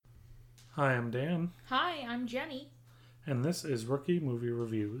Hi, I'm Dan, Hi, I'm Jenny. and this is Rookie Movie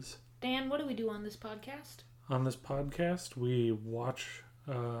Reviews. Dan, what do we do on this podcast? On this podcast, we watch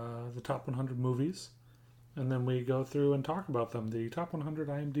the top 100 movies, and then we go through and talk about them. The top 100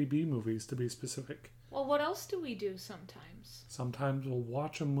 IMDb movies, to be specific. Well, what else do we do sometimes? Sometimes we'll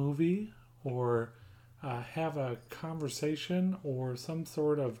watch a movie or have a conversation or some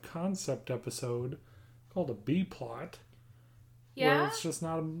sort of concept episode called a B-plot, where Yeah? it's just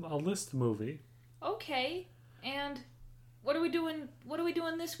not a list movie. Okay. And what are we doing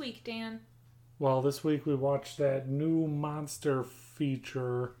this week, Dan? Well, this week we watched that new monster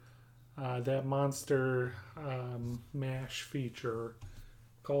feature, that monster MASH feature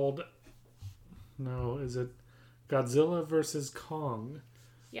called, is it Godzilla versus Kong?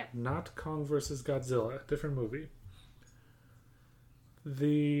 Yep. Not Kong versus Godzilla, different movie.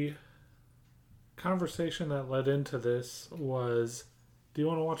 The conversation that led into this was, do you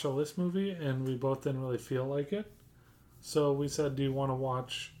want to watch a list movie? And we both didn't really feel like it. So we said, do you want to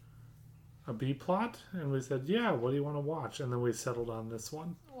watch a B plot? And we said, yeah, what do you want to watch? And then we settled on this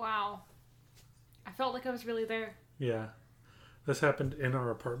one. Wow. I felt like I was really there. Yeah. This happened in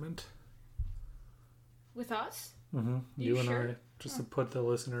our apartment. With us? Mm-hmm. You and sure? I, just to put the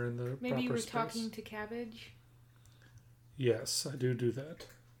listener in the Maybe proper you were space. talking to Cabbage? Yes, I do that.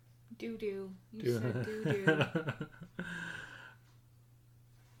 Doo-doo. You said doo-doo.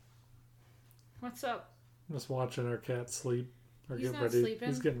 What's up? Just watching our cat sleep. Or He's get not ready. sleeping.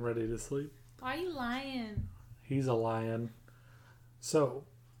 He's getting ready to sleep. Why are you lying? He's a lion. So,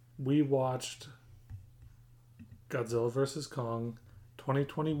 we watched Godzilla vs. Kong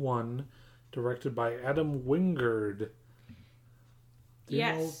 2021, directed by Adam Wingard.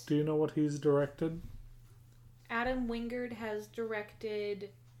 Yes. Do you know what he's directed? Adam Wingard has directed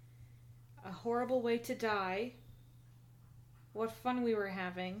A Horrible Way to Die, What Fun We Were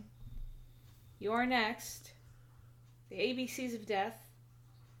Having, You're Next, The ABCs of Death,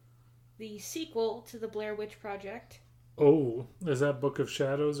 the sequel to the Blair Witch Project, Oh, is that Book of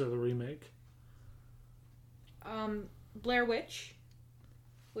Shadows or the remake? Blair Witch,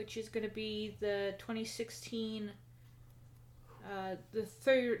 which is going to be the 2016, the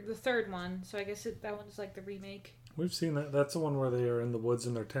third one. So I guess that one's like the remake. We've seen that. That's the one where they are in the woods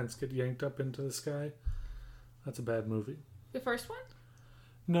and their tents get yanked up into the sky. That's a bad movie. The first one?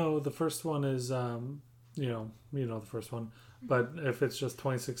 No, the first one is, you know the first one. But if it's just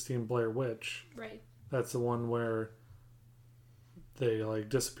 2016 Blair Witch, Right. that's the one where they like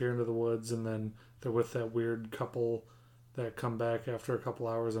disappear into the woods and then they're with that weird couple that come back after a couple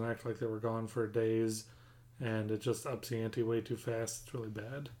hours and act like they were gone for days, and it just ups the ante way too fast. It's really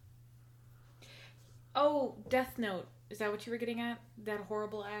bad. Oh, Death Note. Is that what you were getting at? That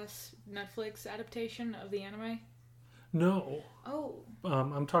horrible ass Netflix adaptation of the anime? No. Oh.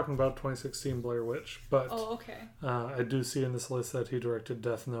 I'm talking about 2016 Blair Witch, but Oh, okay. I do see in this list that he directed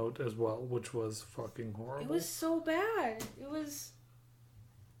Death Note as well, which was fucking horrible. It was so bad. It was...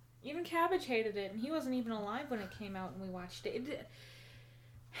 Even Cabbage hated it, and he wasn't even alive when it came out and we watched it.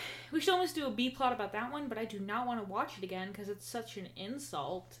 We should almost do a B-plot about that one, but I do not want to watch it again because it's such an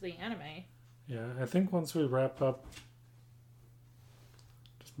insult to the anime. Yeah, I think once we wrap up,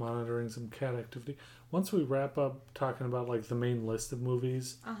 just monitoring some cat activity, once we wrap up talking about like the main list of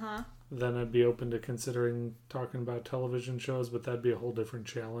movies, then I'd be open to considering talking about television shows, but that'd be a whole different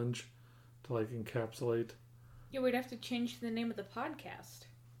challenge to like encapsulate. Yeah, we'd have to change the name of the podcast.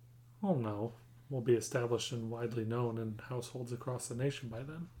 Oh no, we'll be established and widely known in households across the nation by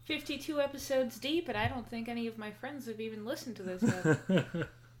then. 52 episodes deep, and I don't think any of my friends have even listened to this yet.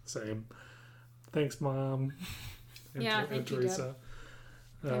 Same. Thanks, Mom. Yeah, thank you, Teresa.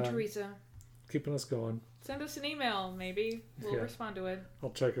 And Teresa. Keeping us going. Send us an email, maybe. We'll respond to it. I'll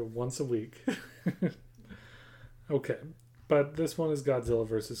check it once a week. Okay. But this one is Godzilla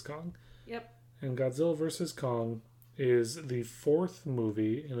vs. Kong. Yep. And Godzilla vs. Kong is the fourth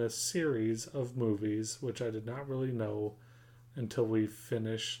movie in a series of movies, which I did not really know until we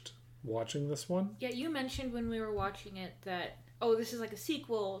finished watching this one. Yeah, you mentioned when we were watching it that, this is like a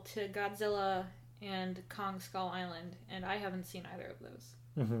sequel to Godzilla and Kong Skull Island, and I haven't seen either of those.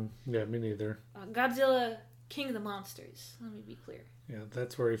 Mm-hmm. Yeah, me neither. Godzilla, King of the Monsters. Let me be clear. Yeah,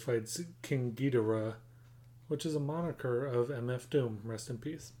 that's where he fights King Ghidorah, which is a moniker of MF Doom. Rest in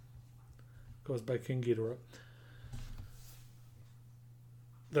peace. Goes by King Ghidorah.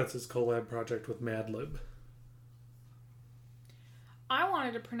 That's his collab project with Madlib. I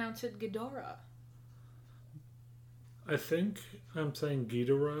wanted to pronounce it Ghidorah. I think I'm saying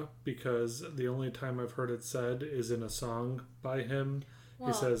Ghidorah because the only time I've heard it said is in a song by him.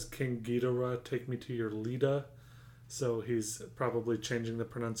 He says, King Ghidorah, take me to your Lita. So he's probably changing the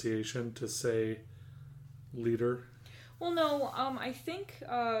pronunciation to say leader. Well, no, I think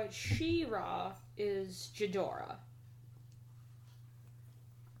She-Ra is Ghidorah.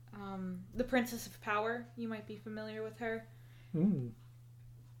 The Princess of Power. You might be familiar with her. Mm.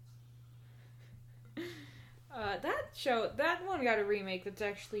 That one got a remake that's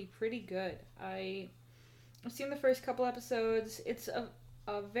actually pretty good. I've seen the first couple episodes. It's a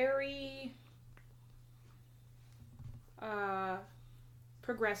very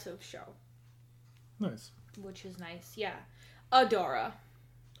progressive show. Nice. Which is nice, yeah. Adora.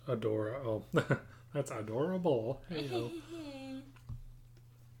 Adora. Oh, that's adorable. Hey, yo.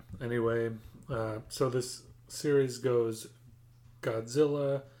 Anyway, so this series goes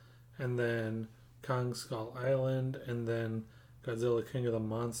Godzilla, and then Kong Skull Island, and then Godzilla King of the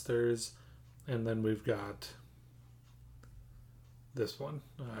Monsters, and then we've got this one,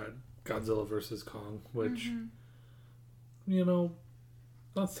 Godzilla versus Kong, which,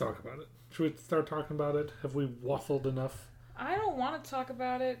 let's talk about it. Should we start talking about it? Have we waffled enough? I don't want to talk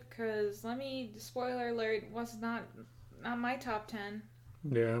about it, because, spoiler alert, was not my top 10.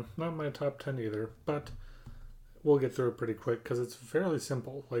 Yeah, not my top 10 either, but we'll get through it pretty quick because it's fairly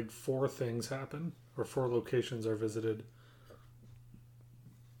simple. Like 4 things happen, or 4 locations are visited.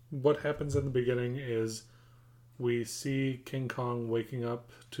 What happens in the beginning is we see King Kong waking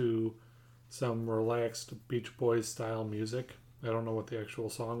up to some relaxed Beach Boys style music. I don't know what the actual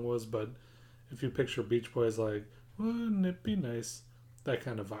song was, but if you picture Beach Boys like, wouldn't it be nice? That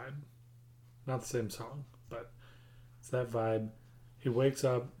kind of vibe. Not the same song, but it's that vibe. He wakes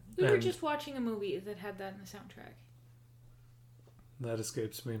up. We were just watching a movie that had that in the soundtrack. That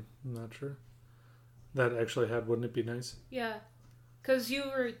escapes me. I'm not sure. That actually had Wouldn't It Be Nice? Yeah. Because you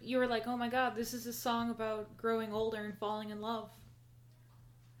were like, oh my god, this is a song about growing older and falling in love.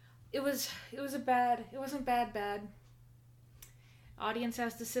 It wasn't bad. Audience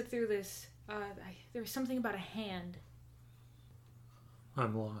has to sit through this. There was something about a hand.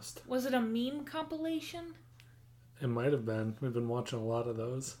 I'm lost. Was it a meme compilation? It might have been. We've been watching a lot of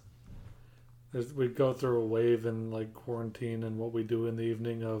those. We go through a wave in like quarantine and what we do in the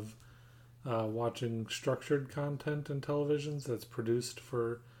evening of watching structured content in televisions that's produced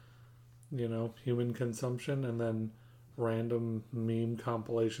for, human consumption, and then random meme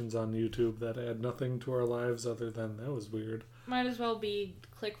compilations on YouTube that add nothing to our lives other than that was weird. Might as well be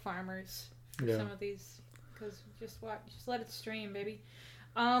click farmers for some of these, because just let it stream, baby.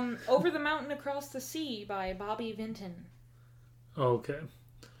 Over the Mountain Across the Sea by Bobby Vinton. Okay.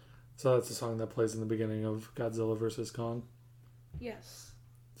 So that's the song that plays in the beginning of Godzilla vs. Kong? Yes.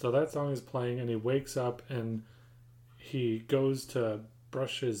 So that song is playing, and he wakes up, and he goes to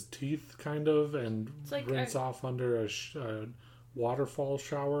brush his teeth, kind of, and rinse off under a waterfall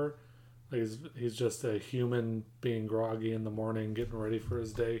shower. Like he's just a human being groggy in the morning, getting ready for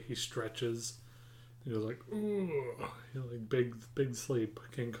his day. He stretches. He was like, ooh, like big sleep.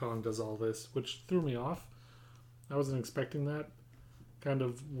 King Kong does all this, which threw me off. I wasn't expecting that kind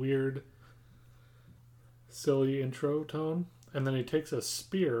of weird, silly intro tone. And then he takes a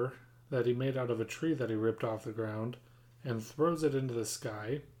spear that he made out of a tree that he ripped off the ground and throws it into the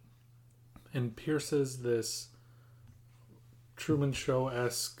sky and pierces this Truman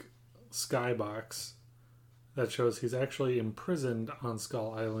Show-esque skybox that shows he's actually imprisoned on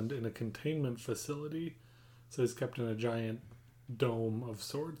Skull Island in a containment facility. So he's kept in a giant dome of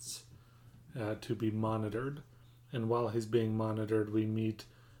sorts to be monitored. And while he's being monitored, we meet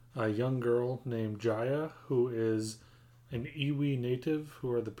a young girl named Jaya, who is an Iwi native, who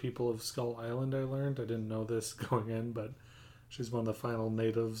are the people of Skull Island, I learned. I didn't know this going in, but she's one of the final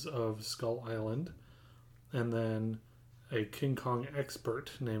natives of Skull Island. And then a King Kong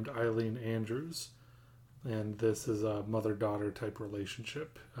expert named Eileen Andrews. And this is a mother-daughter type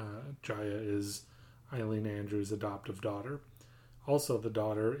relationship. Jaya is Eileen Andrews' adoptive daughter. Also, the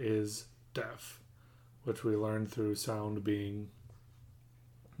daughter is deaf, which we learned through sound being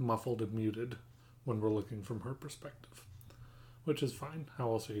muffled and muted when we're looking from her perspective. Which is fine. How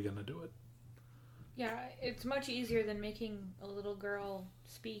else are you going to do it? Yeah, it's much easier than making a little girl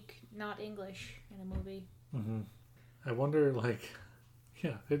speak not English in a movie. Mm-hmm. I wonder,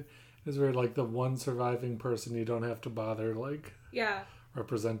 it is weird, the one surviving person you don't have to bother,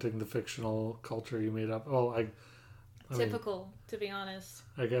 representing the fictional culture you made up. Well, Typical, to be honest.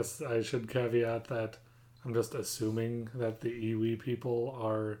 I guess I should caveat that I'm just assuming that the Iwi people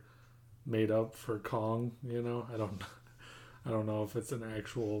are made up for Kong, I don't know if it's an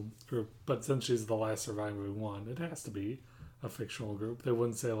actual group, but since she's the last surviving one, it has to be a fictional group. They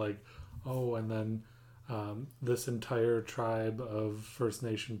wouldn't say and then this entire tribe of First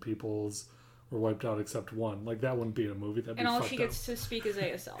Nation peoples were wiped out except one. Like, that wouldn't be a movie. That'd and be all fucked she up. gets to speak is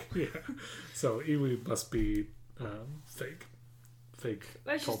ASL. Yeah. So iwi must be fake. Fake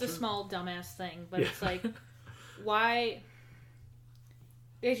That's culture. just a small dumbass thing, but it's like, why?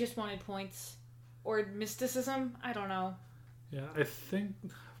 They just wanted points. Or mysticism? I don't know. Yeah, I think...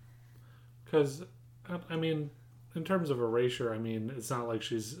 Because, I mean, in terms of erasure, I mean, it's not like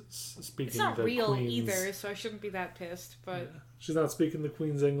she's speaking It's not the real Queen's... either, so I shouldn't be that pissed, but... Yeah. She's not speaking the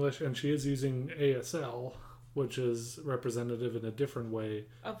Queen's English, and she is using ASL, which is representative in a different way.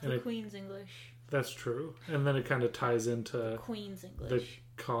 Of the Queen's English. That's true. And then it kind of ties into... Queen's English.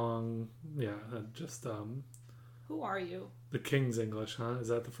 The Kong... Yeah, just... Who are you? The King's English, huh? Is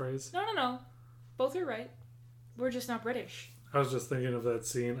that the phrase? No. Both are right. We're just not British. I was just thinking of that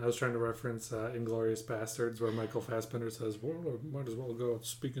scene. I was trying to reference Inglourious Bastards, where Michael Fassbender says, well, might as well go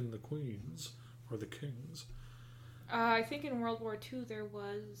speaking the Queen's, or the King's. I think in World War II there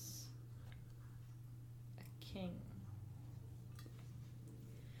was a king.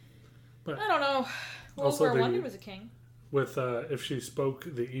 But I don't know. World War I there was a king. With if she spoke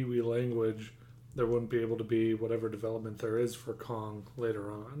the Iwi language, there wouldn't be able to be whatever development there is for Kong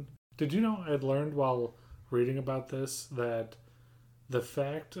later on. Did you know I had learned while reading about this that the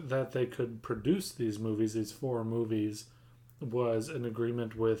fact that they could produce these movies, these 4 movies, was an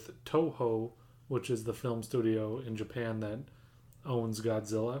agreement with Toho, which is the film studio in Japan that owns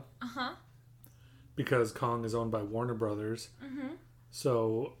Godzilla. Uh-huh. Because Kong is owned by Warner Brothers. Mm-hmm.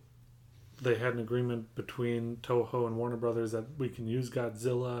 So they had an agreement between Toho and Warner Brothers that we can use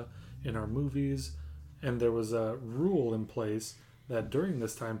Godzilla in our movies. And there was a rule in place that during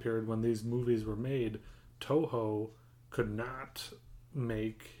this time period when these movies were made, Toho could not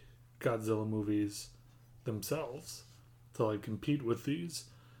make Godzilla movies themselves to like compete with these.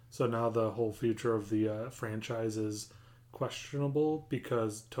 So now the whole future of the franchise is questionable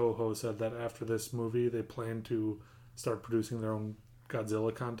because Toho said that after this movie they plan to start producing their own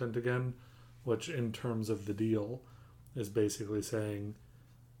Godzilla content again, which in terms of the deal is basically saying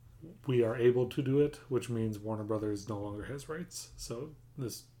we are able to do it, which means Warner Brothers no longer has rights. So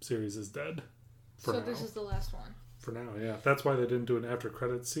this series is dead. So this is the last one. For now, yeah. That's why they didn't do an after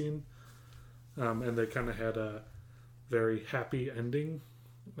credits scene. And they kind of had a very happy ending,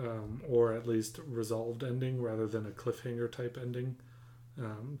 or at least resolved ending rather than a cliffhanger type ending.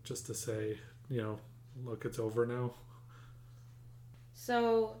 Just to say, look, it's over now.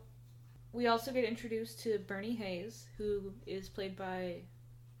 So we also get introduced to Bernie Hayes, who is played by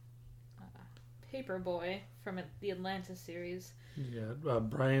Paperboy from the Atlanta series. Yeah,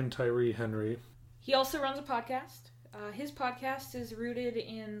 Brian Tyree Henry. He also runs a podcast. His podcast is rooted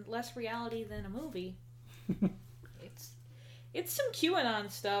in less reality than a movie. It's some QAnon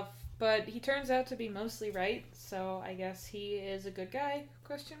stuff, but he turns out to be mostly right, so I guess he is a good guy, ?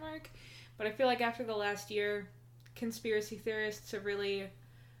 But I feel like after the last year, conspiracy theorists have really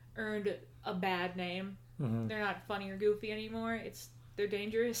earned a bad name. Mm-hmm. They're not funny or goofy anymore. They're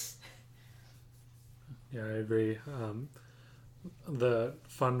dangerous. Yeah, I agree. The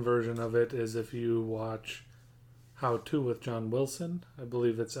fun version of it is if you watch How To with John Wilson. I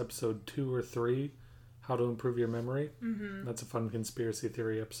believe it's episode 2 or 3, How to Improve Your Memory. Mm-hmm. That's a fun conspiracy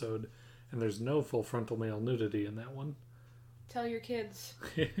theory episode. And there's no full frontal male nudity in that one. Tell your kids.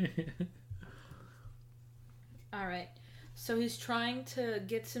 All right. So he's trying to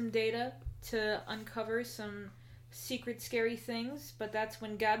get some data to uncover some secret scary things, but that's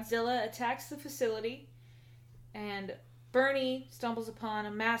when Godzilla attacks the facility and Bernie stumbles upon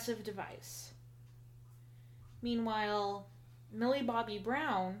a massive device. Meanwhile, Millie Bobby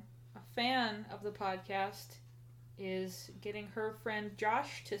Brown, a fan of the podcast, is getting her friend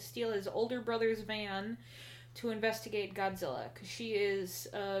Josh to steal his older brother's van to investigate Godzilla, because she is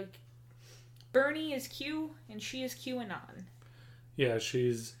Bernie is Q and she is QAnon. Yeah,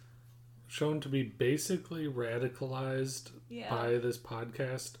 she's shown to be basically radicalized by this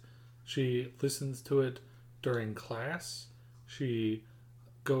podcast. She listens to it during class. She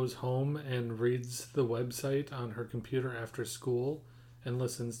goes home and reads the website on her computer after school and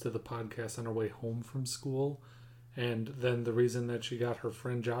listens to the podcast on her way home from school. And then the reason that she got her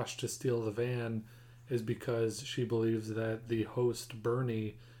friend Josh to steal the van is because she believes that the host,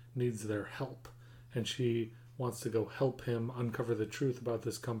 Bernie, needs their help. And she wants to go help him uncover the truth about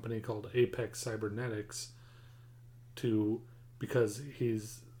this company called Apex Cybernetics because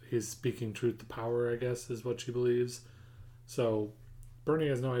he's speaking truth to power, I guess, is what she believes. So Bernie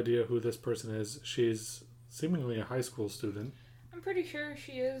has no idea who this person is. She's seemingly a high school student. I'm pretty sure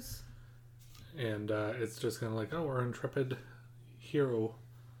she is. And it's just kind of like, oh, our intrepid hero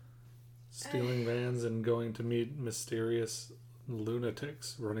stealing vans and going to meet mysterious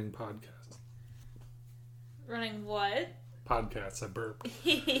lunatics running podcasts. Running what? Podcasts. I burped.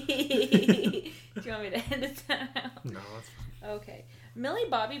 Do you want me to edit that out? No, that's fine. Okay. Millie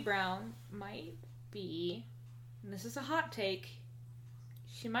Bobby Brown might be, and this is a hot take,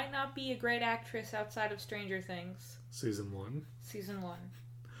 she might not be a great actress outside of Stranger Things. Season 1. Season 1.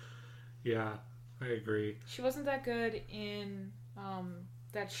 Yeah, I agree. She wasn't that good in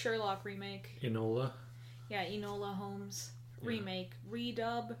that Sherlock remake. Enola. Yeah, Enola Holmes remake.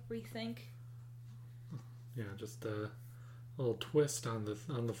 Redub, rethink. Yeah, just a little twist on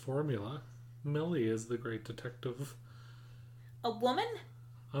the formula. Millie is the great detective. A woman?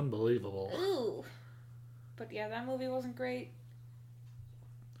 Unbelievable. Ooh. But yeah, that movie wasn't great.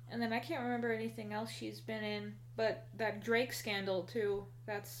 And then I can't remember anything else she's been in. But that Drake scandal, too.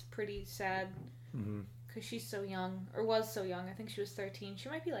 That's pretty sad. Mm-hmm. Because she's so young. Or was so young. I think she was 13. She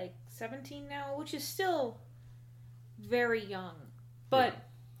might be like 17 now. Which is still very young. But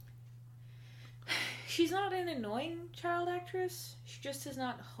she's not an annoying child actress. She just has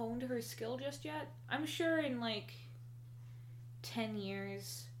not honed her skill just yet. I'm sure in like 10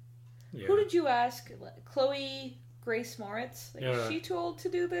 years. Yeah. Who did you ask? Chloe Grace Moritz? Like, Yeah. Is she too old to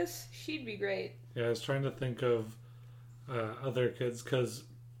do this? She'd be great. Yeah, I was trying to think of other kids because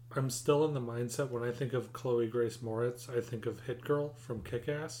I'm still in the mindset when I think of Chloe Grace Moritz, I think of Hit Girl from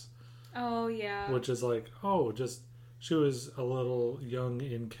Kick-Ass. Oh, yeah. Which is like, she was a little young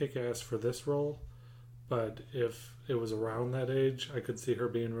in Kick-Ass for this role, but if it was around that age, I could see her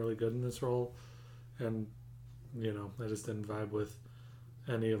being really good in this role. And, I just didn't vibe with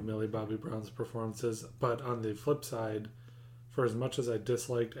any of Millie Bobby Brown's performances. But on the flip side, for as much as I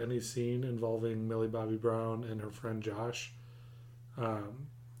disliked any scene involving Millie Bobby Brown and her friend Josh,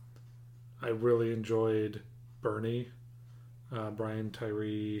 I really enjoyed Bernie, Brian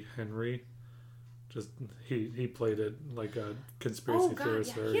Tyree Henry. Just he played it like a conspiracy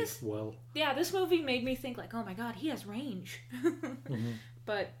theorist very well. Yeah, this movie made me think like, oh my god, he has range. Mm-hmm.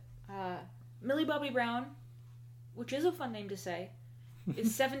 But Millie Bobby Brown, which is a fun name to say,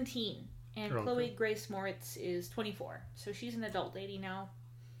 is 17. And Chloe Grace Moritz is 24. So she's an adult lady now.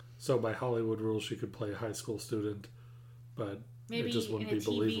 So by Hollywood rules, she could play a high school student, but maybe it just wouldn't in a be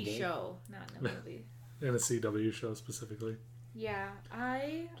TV believable. show, not in a movie. In a CW show specifically. Yeah,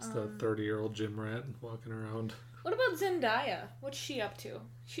 Just a 30-year-old gym rat walking around. What about Zendaya? What's she up to?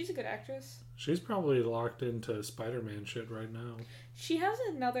 She's a good actress. She's probably locked into Spider-Man shit right now. She has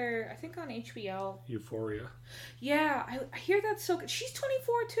another, I think on HBO. Euphoria. Yeah, I hear that's so good. She's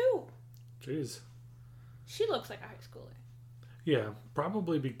 24 too. Jeez. She looks like a high schooler. Yeah,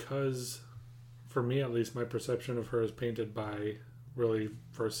 probably because, for me at least, my perception of her is painted by really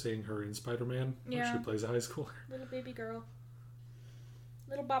first seeing her in Spider-Man, where she plays a high schooler. Little baby girl.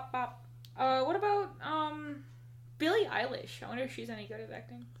 Little bop bop. What about Billie Eilish? I wonder if she's any good at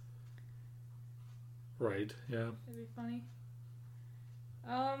acting. Right, yeah. That'd be funny.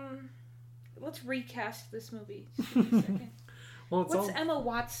 Let's recast this movie. Just give me a second. Well, What's Emma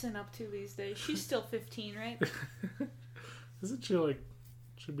Watson up to these days? She's still 15, right? Isn't she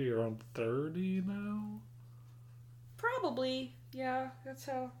should be around 30 now? Probably. Yeah, that's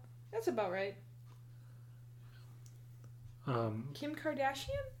about right. Kim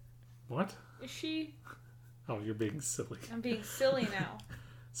Kardashian? What? Is she? Oh, you're being silly. I'm being silly now.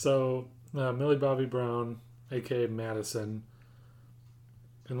 So, Millie Bobby Brown, aka Madison,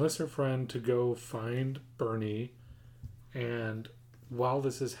 enlists her friend to go find Bernie, and while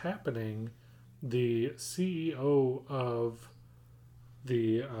this is happening, the CEO of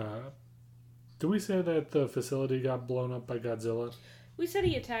the do we say that the facility got blown up by Godzilla? We said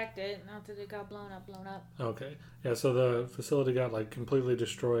he attacked it, not that it got blown up. Okay. Yeah, so the facility got completely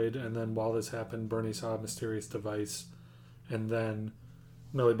destroyed, and then while this happened, Bernie saw a mysterious device, and then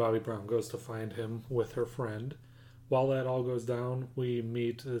Millie Bobby Brown goes to find him with her friend. While that all goes down, we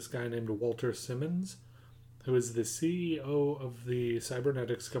meet this guy named Walter Simmons, who is the CEO of the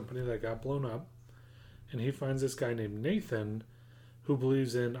cybernetics company that got blown up, and he finds this guy named Nathan, who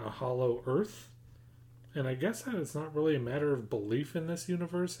believes in a hollow earth. And I guess that it's not really a matter of belief in this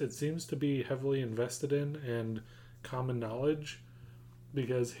universe. It seems to be heavily invested in and common knowledge.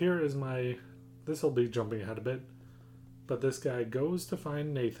 Because here is this will be jumping ahead a bit. But this guy goes to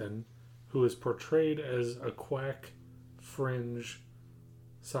find Nathan, who is portrayed as a quack, fringe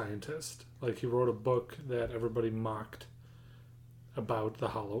scientist. He wrote a book that everybody mocked about the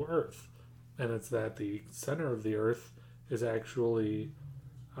hollow earth. And it's that the center of the earth is actually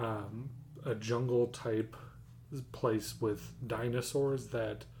a jungle type place with dinosaurs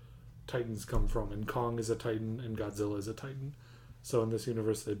that Titans come from, and Kong is a Titan and Godzilla is a Titan. So in this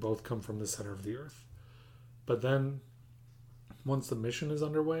universe they both come from the center of the earth. But then once the mission is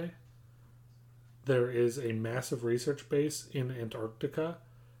underway, there is a massive research base in Antarctica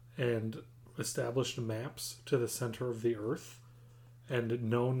and established maps to the center of the Earth and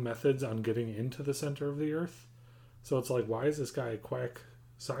known methods on getting into the center of the Earth. So it's like, why is this guy a quack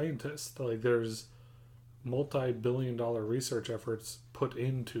scientist? Like, there's multi-billion-dollar research efforts put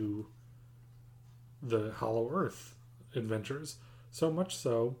into the Hollow Earth adventures. So much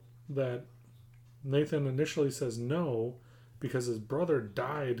so that Nathan initially says no because his brother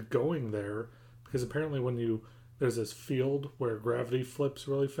died going there. Because apparently there's this field where gravity flips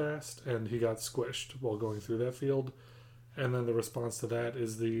really fast, and he got squished while going through that field. And then the response to that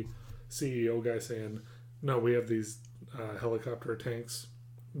is the CEO guy saying, no, we have these helicopter tanks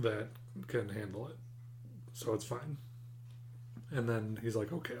that can handle it. So it's fine. And then he's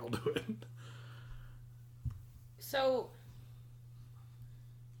like, okay, I'll do it. So,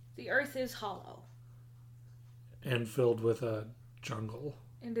 the Earth is hollow. And filled with a jungle.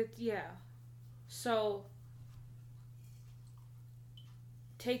 And So,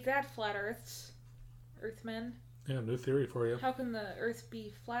 take that, flat Earthmen. Yeah, new theory for you. How can the Earth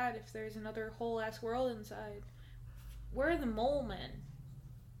be flat if there's another whole-ass world inside? Where are the mole men?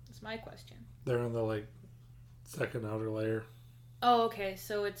 That's my question. They're on the, second outer layer. Oh, okay,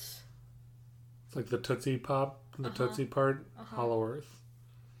 so it's like the Tootsie Pop, the Tootsie part, Hollow Earth.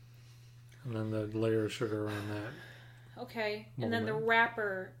 And then the layer of sugar around that. Okay, and then the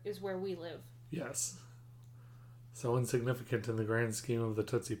wrapper is where we live. Yes. So insignificant in the grand scheme of the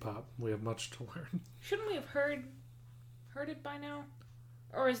Tootsie Pop. We have much to learn. Shouldn't we have heard it by now?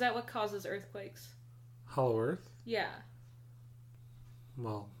 Or is that what causes earthquakes? Hollow Earth? Yeah.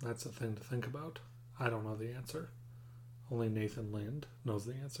 Well, that's a thing to think about. I don't know the answer. Only Nathan Land knows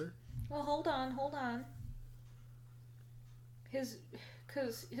the answer. Well, hold on. Because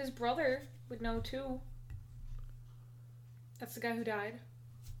his brother would know too. That's the guy who died.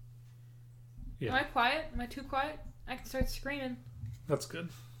 Yeah. Am I quiet? Am I too quiet? I can start screaming. That's good.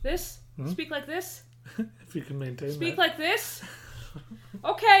 This? Mm-hmm. Speak like this? If you can maintain Speak that. like this?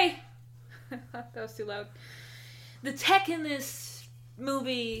 Okay. That was too loud. The tech in this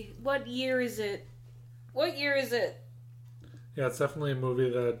movie, what year is it? Yeah, it's definitely a movie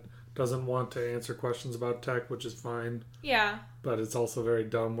that doesn't want to answer questions about tech, which is fine. Yeah. But it's also very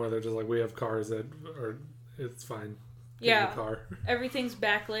dumb where they're just like, we have cars that are, it's fine. Yeah. Car. Everything's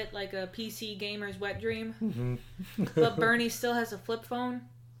backlit like a PC gamer's wet dream. Mm-hmm. But Bernie still has a flip phone.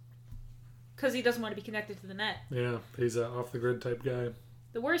 Because he doesn't want to be connected to the net. Yeah, he's an off-the-grid type guy.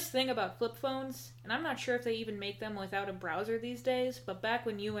 The worst thing about flip phones, and I'm not sure if they even make them without a browser these days, but back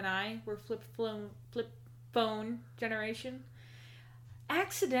when you and I were flip phone generation,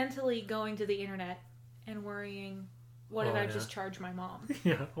 accidentally going to the internet and worrying, what if I just charge my mom?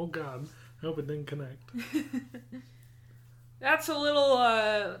 Yeah, oh God. I hope it didn't connect. That's a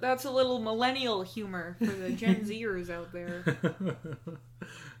little millennial humor for the Gen Zers out there.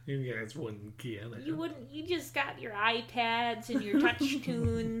 You guys wouldn't get it. You wouldn't. You just got your iPads and your touch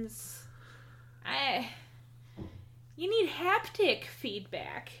tunes. You need haptic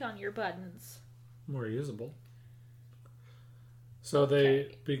feedback on your buttons. More usable. So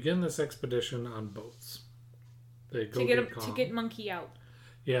they begin this expedition on boats. They go to get Monkey out.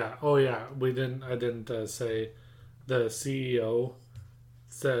 Yeah. Oh yeah. I didn't say. The CEO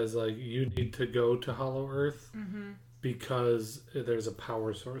says you need to go to Hollow Earth because there's a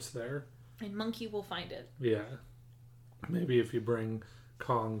power source there, and Monkey will find it. Yeah. Maybe if you bring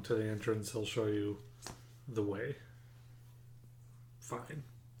Kong to the entrance, he'll show you the way. Fine.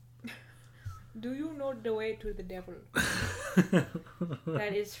 Do you know the way to the devil?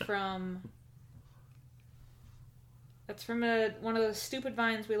 That's from one of those stupid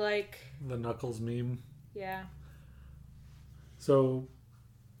vines we like. The Knuckles meme. Yeah. So,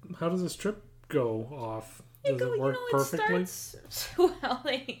 how does this trip go off? Does it work perfectly?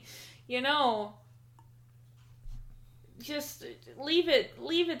 Just leave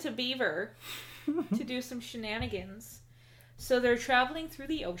it to Beaver to do some shenanigans. So they're traveling through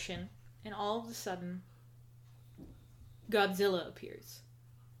the ocean, and all of a sudden, Godzilla appears.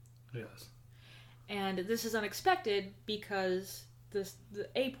 Yes. And this is unexpected because the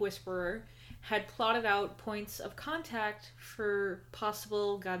ape whisperer had plotted out points of contact for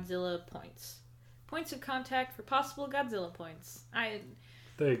possible Godzilla points. Points of contact for possible Godzilla points.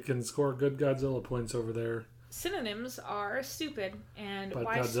 They can score good Godzilla points over there. Synonyms are stupid, and but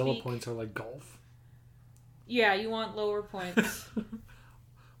Godzilla points are like golf. Yeah, you want lower points.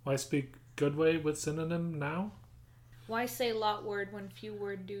 Why speak good way with synonym now? Why say lot word when few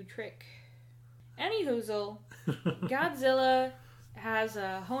word do trick? Anyhoozle, Godzilla has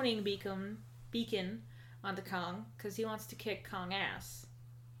a honing beacon onto Kong because he wants to kick Kong ass.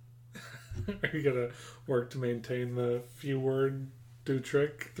 Are you gonna work to maintain the few word do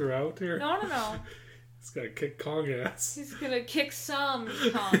trick throughout here? No. He's gonna kick Kong ass. He's gonna kick some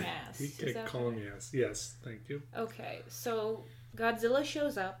Kong ass. He kicked Kong ass. Yes, thank you. Okay, so Godzilla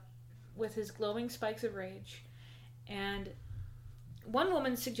shows up with his glowing spikes of rage, and one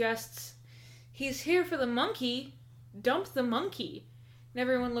woman suggests, he's here for the monkey, dump the monkey. And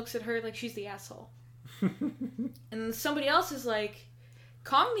everyone looks at her like she's the asshole. And somebody else is like,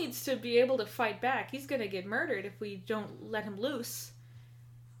 Kong needs to be able to fight back. He's gonna get murdered if we don't let him loose.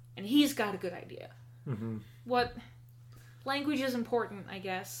 And he's got a good idea. Mm-hmm. What? Language is important, I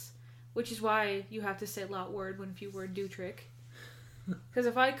guess. Which is why you have to say lot word when few word do trick. Because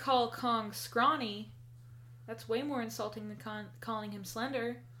if I call Kong scrawny, that's way more insulting than calling him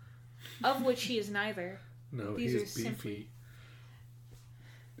slender. Of which he is neither. No, he's beefy.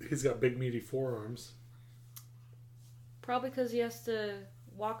 He's got big meaty forearms. Probably because he has to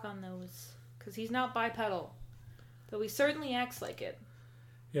walk on those. Because he's not bipedal. Though he certainly acts like it.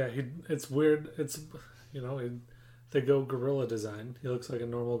 Yeah, it's weird. It's, they go gorilla design. He looks like a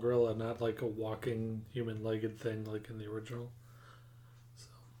normal gorilla, not like a walking human-legged thing like in the original.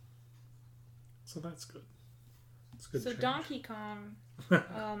 So that's good. It's good. So change. Donkey Kong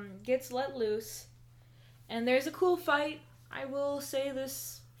gets let loose. And there's a cool fight. I will say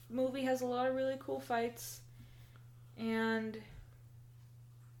this movie has a lot of really cool fights. And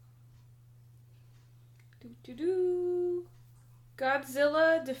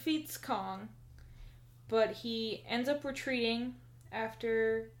Godzilla defeats Kong, but he ends up retreating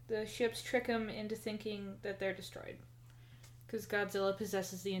after the ships trick him into thinking that they're destroyed. Because Godzilla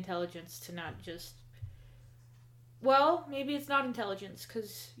possesses the intelligence to not just... Well, maybe it's not intelligence,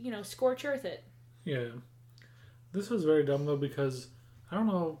 because, scorch earth it. Yeah. This was very dumb, though, because, I don't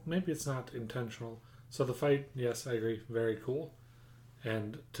know, maybe it's not intentional. So the fight, yes, I agree, very cool.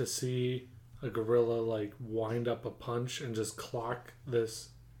 And to see a gorilla, wind up a punch and just clock this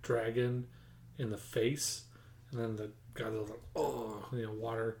dragon in the face, and then the Godzilla's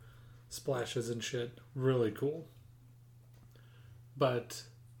water splashes and shit, really cool. But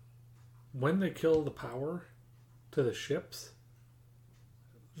when they kill the power to the ships,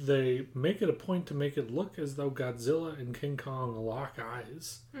 they make it a point to make it look as though Godzilla and King Kong lock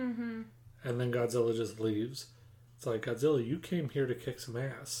eyes. Mm-hmm. And then Godzilla just leaves. It's like, Godzilla, you came here to kick some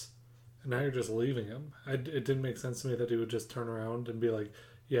ass, and now you're just leaving him. It didn't make sense to me that he would just turn around and be like,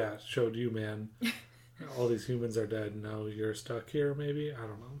 yeah, showed you, man. All these humans are dead. Now you're stuck here, maybe? I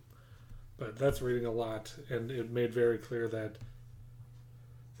don't know. But that's reading a lot, and it made very clear that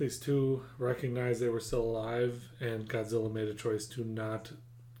these two recognized they were still alive, and Godzilla made a choice to not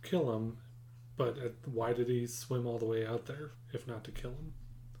kill him. But why did he swim all the way out there, if not to kill him?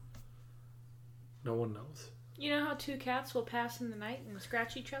 No one knows. You know how two cats will pass in the night and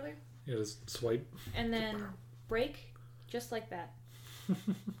scratch each other? Yeah, just swipe. And then break? Just like that.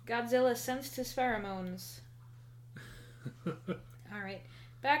 Godzilla sensed his pheromones. Alright.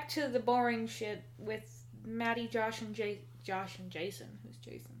 Back to the boring shit with Maddie, Josh, and Jason. Who's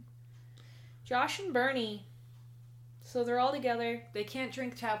Jason? Josh and Bernie. So they're all together. They can't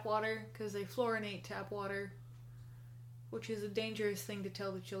drink tap water because they fluorinate tap water. Which is a dangerous thing to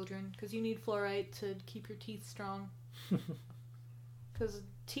tell the children. Because you need fluoride to keep your teeth strong. Because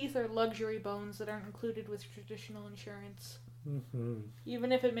teeth are luxury bones that aren't included with traditional insurance. Mm-hmm.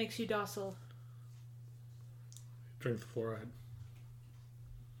 Even if it makes you docile. Drink the fluoride.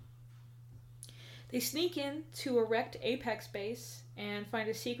 They sneak in to a wrecked Apex base and find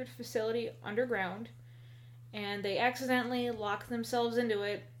a secret facility underground. And they accidentally lock themselves into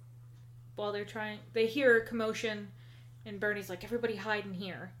it while they're trying... They hear a commotion, and Bernie's like, everybody hide in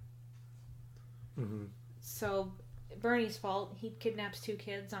here. Mm-hmm. So, Bernie's fault. He kidnaps two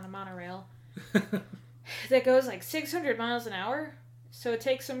kids on a monorail that goes 600 miles an hour. So it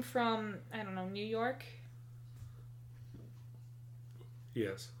takes them from, New York?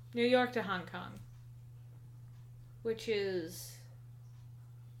 Yes. New York to Hong Kong. Which is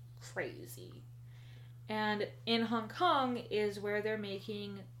crazy. And in Hong Kong is where they're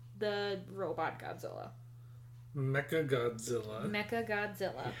making the robot Godzilla. Mecha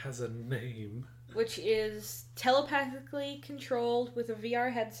Godzilla. He has a name. Which is telepathically controlled with a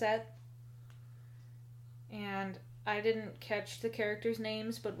VR headset. And I didn't catch the characters'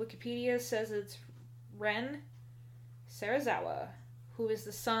 names, but Wikipedia says it's Ren Serizawa, who is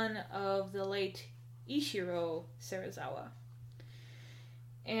the son of the late Ishiro Serizawa.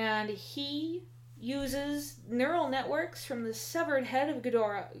 And he uses neural networks from the severed head of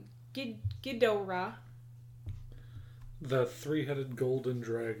Ghidorah. The three-headed golden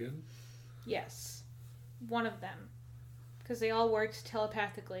dragon. Yes. One of them. because they all worked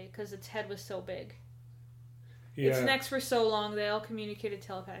telepathically because its head was so big. Yeah. Its necks were so long, they all communicated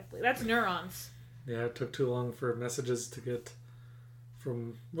telepathically. That's neurons. Yeah, it took too long for messages to get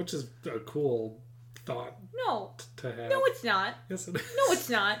from, which is a cool thought No. to have. No, it's not. Yes, it is. No, it's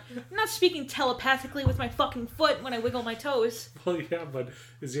not. I'm not speaking telepathically with my fucking foot when I wiggle my toes. Well, yeah, but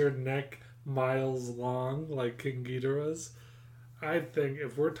is your neck miles long like King Ghidorah's? I think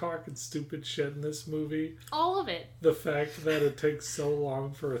if we're talking stupid shit in this movie, all of it. The fact that it takes so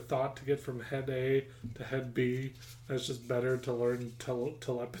long for a thought to get from head A to head B, that's just better to learn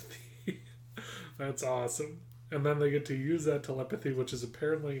telepathy. That's awesome. And then they get to use that telepathy, which is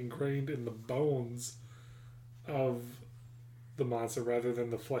apparently ingrained in the bones of the monster rather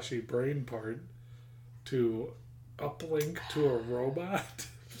than the fleshy brain part, to uplink to a robot.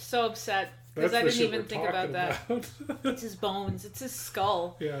 So upset. Because I didn't even think about that. About. It's his bones. It's his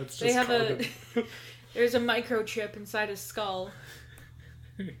skull. Yeah, it's just they have carbon. There's a microchip inside his skull.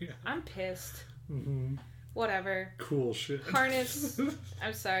 Yeah. I'm pissed. Mm-hmm. Whatever. Cool shit. Harness.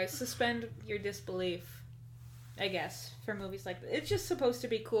 I'm sorry. Suspend your disbelief. I guess for movies like this, it's just supposed to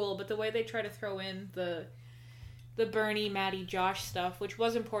be cool, but the way they try to throw in the Bernie, Maddie, Josh stuff, which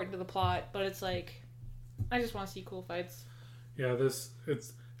was important to the plot, but it's like, I just want to see cool fights. Yeah,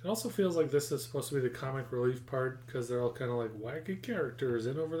 It also feels like this is supposed to be the comic relief part because they're all kind of like wacky characters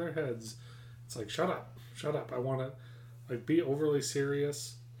in over their heads. It's like, shut up. I want to like be overly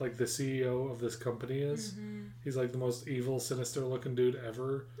serious like the CEO of this company is. Mm-hmm. He's like the most evil, sinister looking dude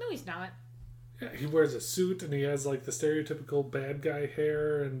ever. No, he's not. Yeah, he wears a suit and he has like the stereotypical bad guy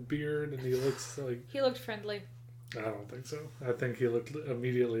hair and beard and he looks like... He looked friendly. I don't think so. I think he looked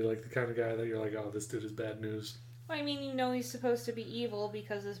immediately like the kind of guy that you're like, oh, this dude is bad news. I mean, you know he's supposed to be evil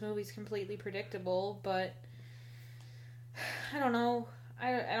because this movie's completely predictable, but I don't know.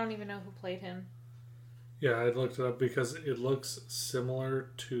 I don't even know who played him. Yeah, I looked it up because it looks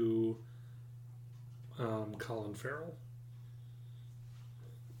similar to Colin Farrell.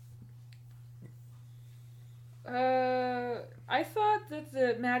 I thought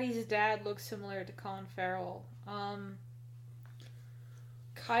that Maddie's dad looked similar to Colin Farrell.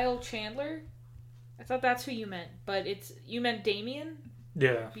 Kyle Chandler? I thought that's who you meant, but you meant Damien?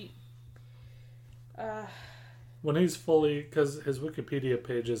 Yeah. When he's fully, because his Wikipedia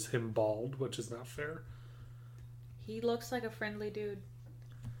page is him bald, which is not fair. He looks like a friendly dude.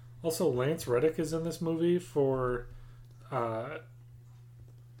 Also, Lance Reddick is in this movie for a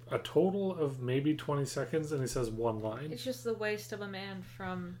total of maybe 20 seconds, and he says one line. It's just the waste of a man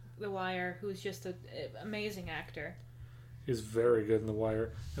from The Wire who's just an amazing actor. He's very good in The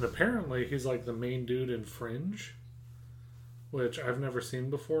Wire. And apparently he's like the main dude in Fringe, which I've never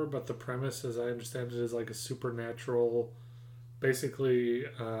seen before, but the premise, as I understand it, is like a supernatural, basically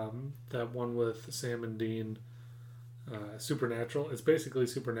that one with Sam and Dean, Supernatural. It's basically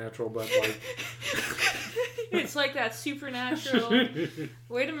Supernatural, but like... It's like that Supernatural...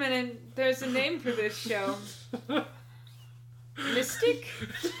 Wait a minute, there's a name for this show. Mystic?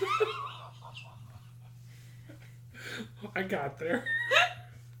 I got there.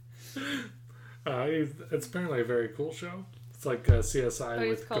 It's apparently a very cool show. It's like CSI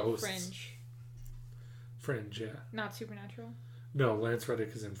with ghosts. Fringe. Fringe, yeah. Not Supernatural? No, Lance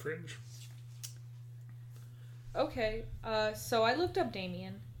Reddick is in Fringe. Okay, so I looked up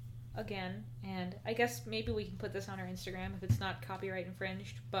Damien again, and I guess maybe we can put this on our Instagram if it's not copyright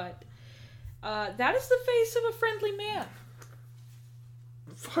infringed, but that is the face of a friendly man.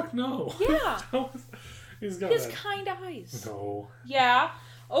 Fuck no. Yeah. He has that. kind eyes. No. Yeah.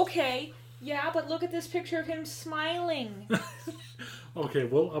 Okay. Yeah, but look at this picture of him smiling. Okay,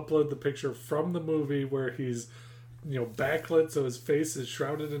 we'll upload the picture from the movie where he's, backlit, so his face is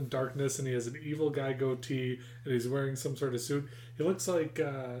shrouded in darkness, and he has an evil guy goatee, and he's wearing some sort of suit. He looks like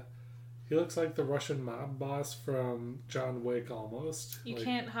the Russian mob boss from John Wick almost. You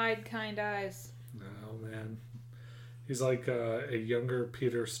can't hide kind eyes. No, man. He's like a younger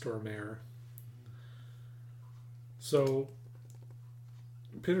Peter Stormare. So,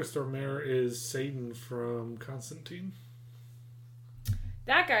 Peter Stormare is Satan from Constantine.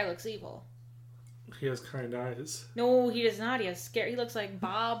 That guy looks evil. He has kind eyes. No, he does not. He has scare. He looks like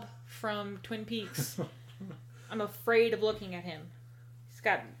Bob from Twin Peaks. I'm afraid of looking at him. He's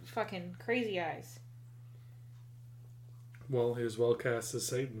got fucking crazy eyes. Well, he was well cast as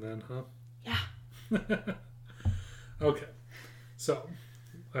Satan then, huh? Yeah. Okay. So,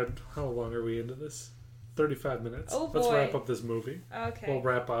 how long are we into this? 35 minutes. Oh, boy. Let's wrap up this movie. Okay. We'll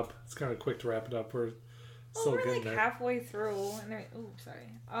wrap up. It's kind of quick to wrap it up. We're still we're getting like there. halfway through. And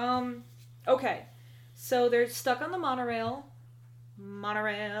sorry. Okay. So they're stuck on the monorail.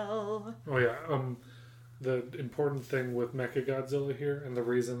 Oh, yeah. the important thing with Mechagodzilla here, and the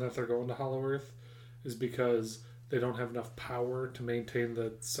reason that they're going to Hollow Earth, is because they don't have enough power to maintain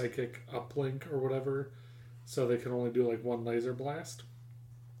the psychic uplink or whatever, so they can only do like one laser blast.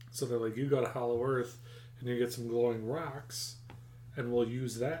 So they're like, you go to Hollow Earth and you get some glowing rocks, and we'll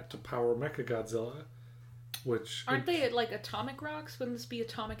use that to power Mechagodzilla. Which aren't they like atomic rocks? Wouldn't this be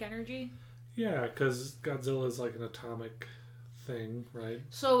atomic energy? Yeah, because Godzilla is like an atomic thing, right?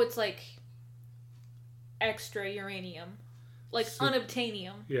 So it's like extra uranium, like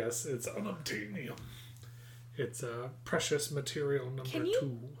unobtainium. Yes, it's unobtainium. It's a precious material number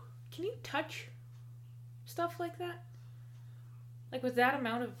 2. Can you touch stuff like that? Like with that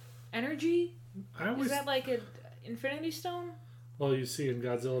amount of energy? Is that like an Infinity Stone? Well, you see in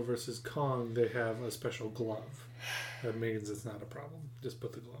Godzilla vs. Kong, they have a special glove. That means it's not a problem. Just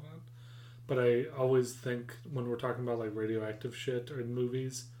put the glove on. But I always think when we're talking about like radioactive shit or in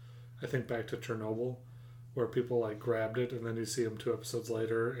movies, I think back to Chernobyl, where people like grabbed it and then you see them 2 episodes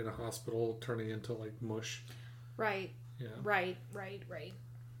later in a hospital turning into like mush. Right. Yeah. Right.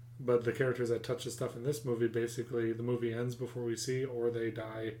 But the characters that touch the stuff in this movie, basically the movie ends before we see, or they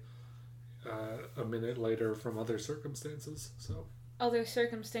die a minute later from other circumstances. So other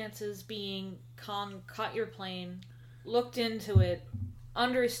circumstances being Kong caught your plane, looked into it,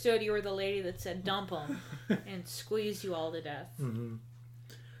 understood you were the lady that said dump him, and squeezed you all to death. Mm-hmm.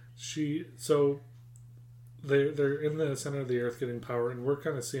 So they're in the center of the earth getting power, and we're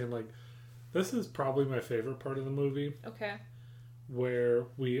kind of seeing like, this is probably my favorite part of the movie. Okay. Where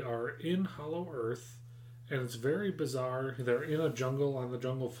we are in Hollow Earth, and it's very bizarre. They're in a jungle on the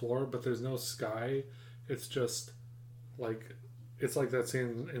jungle floor, but there's no sky. It's just like, it's like that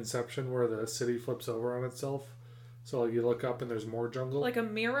scene in Inception where the city flips over on itself. So like, you look up and there's more jungle. Like a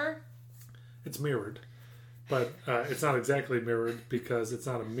mirror? It's mirrored. But it's not exactly mirrored because it's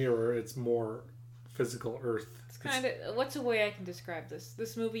not a mirror. It's more physical Earth. It's kind of... What's a way I can describe this?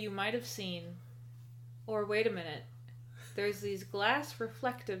 This movie you might have seen. Or wait a minute. There's these glass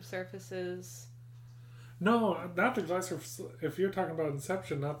reflective surfaces. No, not the glass surfaces. If you're talking about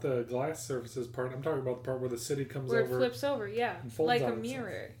Inception, not the glass surfaces part. I'm talking about the part where the city comes over. Where it flips over, yeah. Like a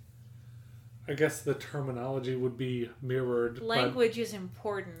mirror. I guess the terminology would be mirrored. Language is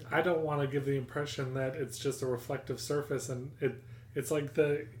important. I don't want to give the impression that it's just a reflective surface, and it's like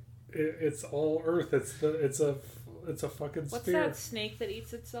it's all Earth. It's a fucking sphere. What's that snake that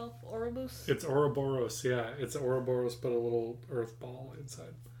eats itself? Ouroboros? It's Ouroboros, yeah. It's Ouroboros, but a little Earth ball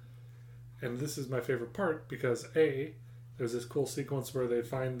inside. And this is my favorite part because there's this cool sequence where they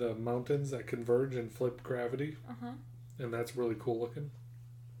find the mountains that converge and flip gravity, and that's really cool looking.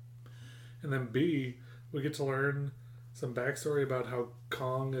 And then B, we get to learn some backstory about how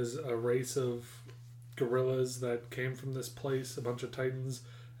Kong is a race of gorillas that came from this place, a bunch of titans,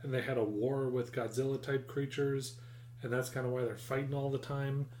 and they had a war with Godzilla-type creatures, and that's kind of why they're fighting all the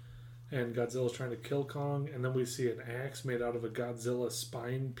time. And Godzilla's trying to kill Kong, and then we see an axe made out of a Godzilla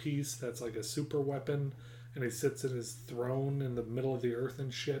spine piece that's like a super weapon, and he sits in his throne in the middle of the earth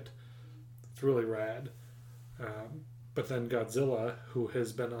and shit. It's really rad. But then Godzilla, who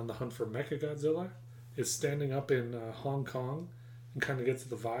has been on the hunt for Mechagodzilla, is standing up in Hong Kong and kind of gets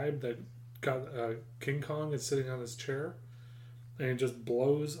the vibe that King Kong is sitting on his chair, and he just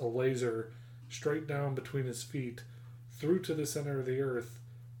blows a laser straight down between his feet through to the center of the earth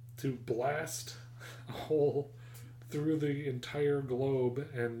to blast a hole through the entire globe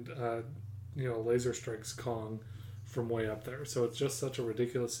and laser strikes Kong from way up there. So it's just such a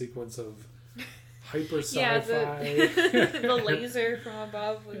ridiculous sequence of hyper sci-fi. Yeah, the laser from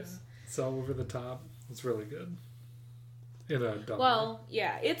above was... Yeah. It's all over the top. It's really good. In a dumb way.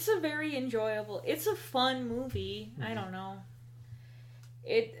 Yeah, it's a very enjoyable... It's a fun movie. Mm-hmm. I don't know.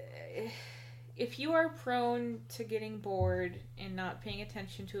 If you are prone to getting bored and not paying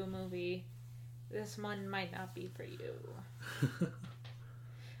attention to a movie, this one might not be for you.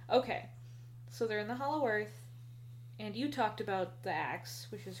 Okay. So they're in the Hollow Earth, and you talked about the axe,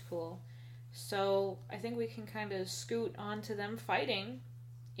 which is cool. So I think we can kind of scoot onto them fighting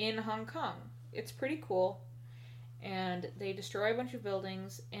in Hong Kong. It's pretty cool. And they destroy a bunch of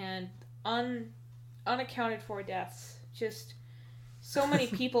buildings and unaccounted for deaths. Just so many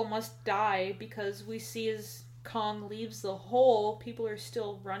people must die because we see as Kong leaves the hole, people are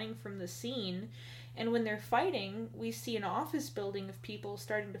still running from the scene. And when they're fighting, we see an office building of people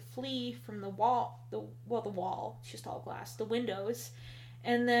starting to flee from the wall. The wall, it's just all glass. The windows.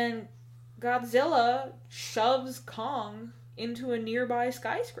 And then Godzilla shoves Kong into a nearby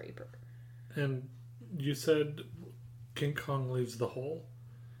skyscraper. And you said King Kong leaves the hole.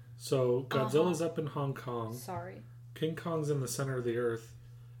 So Godzilla's up in Hong Kong. Sorry. King Kong's in the center of the earth.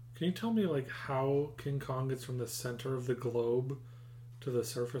 Can you tell me, like, how King Kong gets from the center of the globe to the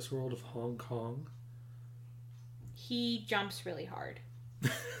surface world of Hong Kong? He jumps really hard.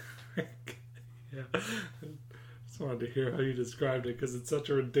 Yeah. Just wanted to hear how you described it because it's such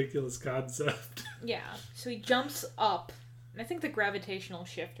a ridiculous concept. Yeah, so he jumps up, and I think the gravitational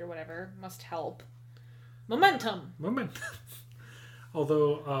shift or whatever must help. Momentum!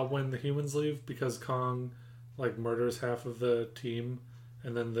 Although, when the humans leave, because Kong, like, murders half of the team,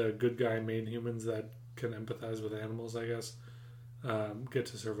 and then the good guy main humans that can empathize with animals, I guess, get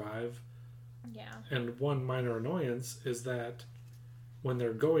to survive. Yeah. And one minor annoyance is that when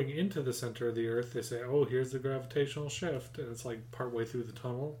they're going into the center of the Earth, they say, "Oh, here's the gravitational shift," and it's like partway through the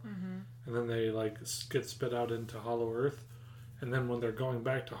tunnel, and then they like get spit out into Hollow Earth, and then when they're going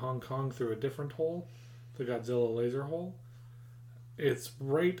back to Hong Kong through a different hole, the Godzilla laser hole, it's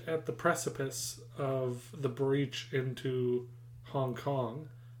right at the precipice of the breach into Hong Kong.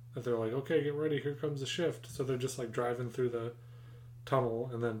 That they're like, "Okay, get ready, here comes the shift." So they're just like driving through the tunnel,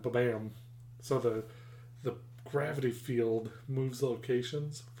 and then ba-bam. So the gravity field moves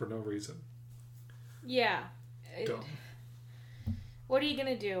locations for no reason. Yeah. Dumb. What are you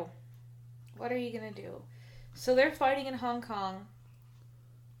gonna do? What are you gonna do? So they're fighting in Hong Kong,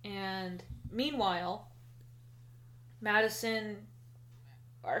 and meanwhile, Madison,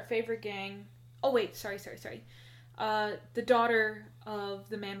 our favorite gang. Oh wait, sorry. The daughter of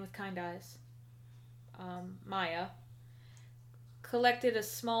the man with kind eyes, Maya, collected a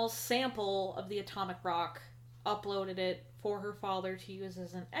small sample of the atomic rock, uploaded it for her father to use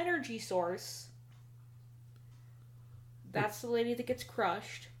as an energy source. That's the lady that gets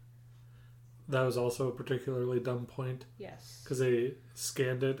crushed. That was also a particularly dumb point. Yes. Because they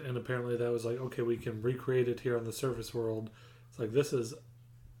scanned it, and apparently that was like, okay, we can recreate it here on the surface world. It's like, this is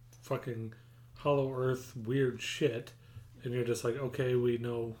fucking Hollow Earth weird shit. And you're just like, okay, we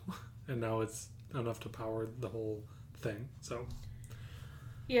know. And now it's enough to power the whole thing. So.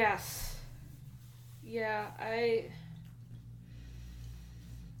 Yes. Yeah, I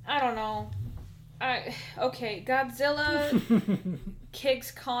don't know. Okay, Godzilla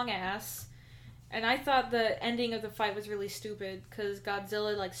kicks Kong ass, and I thought the ending of the fight was really stupid because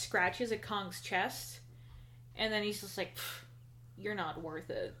Godzilla like scratches at Kong's chest, and then he's just like, "You're not worth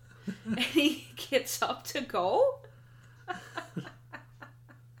it," and he gets up to go.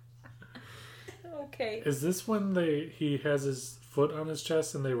 Okay. Is this when he has his foot on his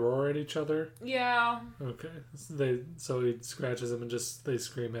chest and they roar at each other? Yeah. Okay. So he scratches him and they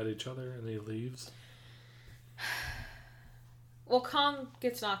scream at each other and he leaves. Well, Kong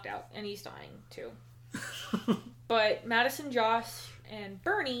gets knocked out and he's dying too. But Madison, Josh, and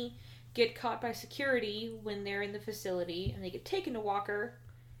Bernie get caught by security when they're in the facility and they get taken to Walker.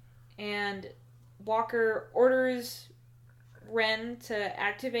 And Walker orders Ren to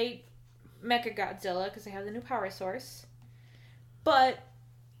activate Mechagodzilla because they have the new power source. But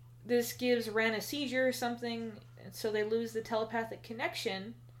this gives Ren a seizure or something, and so they lose the telepathic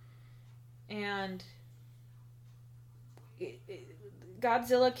connection. And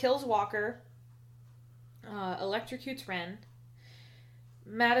Godzilla kills Walker, electrocutes Ren.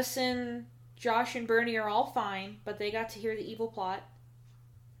 Madison, Josh, and Bernie are all fine, but they got to hear the evil plot.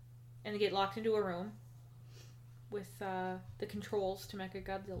 And they get locked into a room with the controls to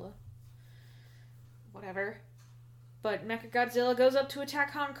Mechagodzilla. Whatever. But Mechagodzilla goes up to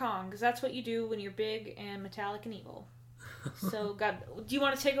attack Hong Kong, because that's what you do when you're big and metallic and evil. So, do you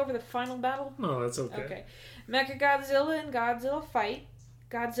want to take over the final battle? No, that's okay. Okay. Mechagodzilla and Godzilla fight.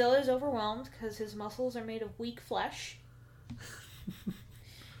 Godzilla is overwhelmed because his muscles are made of weak flesh.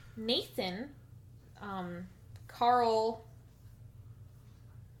 Nathan, Carl...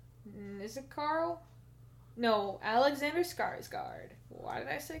 Is it Carl? No, Alexander Skarsgård. Why did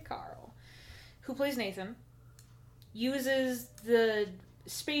I say Carl? Who plays Nathan, uses the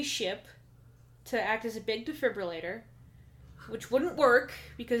spaceship to act as a big defibrillator, which wouldn't work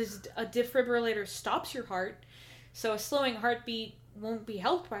because a defibrillator stops your heart, so a slowing heartbeat won't be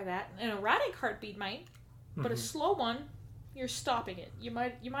helped by that. An erratic heartbeat might, but a slow one, you're stopping it. You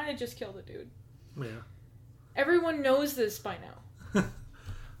might have just killed a dude. Yeah. Everyone knows this by now.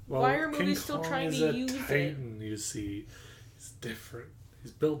 Well, why are movies King still Kong trying is to a use Titan, it? You see, he's different.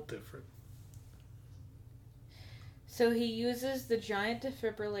 He's built different. So he uses the giant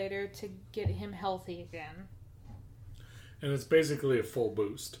defibrillator to get him healthy again. And it's basically a full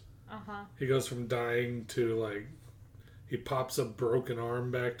boost. Uh-huh. He goes from dying to, like, he pops a broken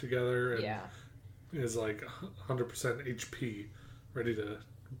arm back together and is, like, 100% HP, ready to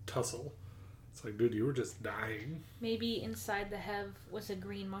tussle. It's like, dude, you were just dying. Maybe inside the Hev was a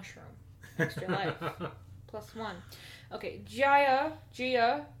green mushroom. Extra life. +1. Okay, Gia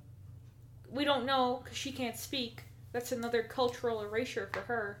we don't know because she can't speak. That's another cultural erasure for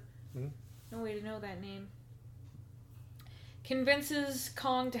her. No way to know that name. Convinces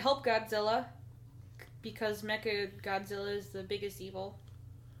Kong to help Godzilla because Mecha Godzilla is the biggest evil.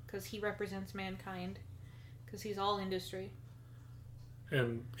 Because he represents mankind. Because he's all industry.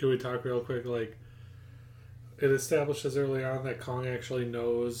 And can we talk real quick, like, it establishes early on that Kong actually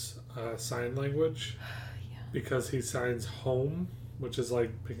knows sign language. Yeah. Because he signs home, which is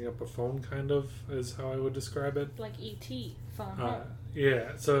like picking up a phone, kind of, is how I would describe it. Like E.T. phone home.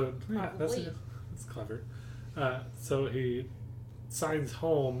 Yeah, so that's clever. So he signs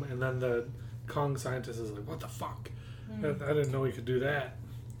home, and then the Kong scientist is like, what the fuck? I didn't know he could do that.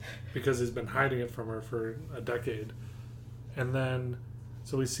 Because he's been hiding it from her for a decade. And then,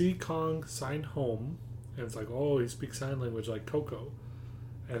 so we see Kong sign home, and it's like, oh, he speaks sign language like Coco.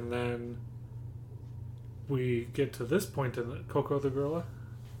 And then we get to this point in Coco the gorilla?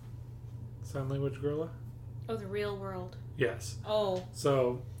 Sign language gorilla? Oh, the real world. Yes. Oh.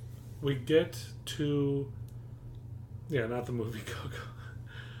 So we get to... Yeah, not the movie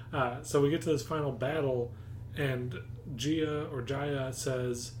Coco. So we get to this final battle, and Jaya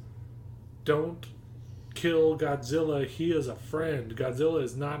says, don't kill Godzilla. He is a friend. Godzilla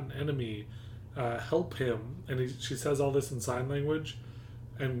is not an enemy. Help him. And she says all this in sign language,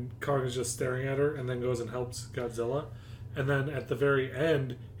 and Kong is just staring at her and then goes and helps Godzilla. And then at the very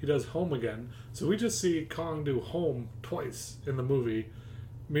end, he does home again. So we just see Kong do home twice in the movie.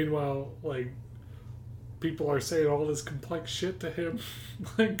 Meanwhile, like, people are saying all this complex shit to him.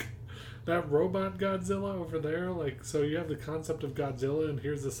 Like, that robot Godzilla over there. Like, so you have the concept of Godzilla, and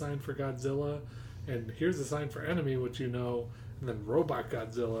here's the sign for Godzilla, and here's the sign for enemy, which you know, and then robot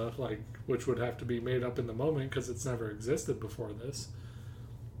Godzilla, like, which would have to be made up in the moment because it's never existed before this.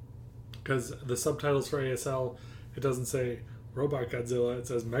 Because the subtitles for ASL, it doesn't say Robot Godzilla, it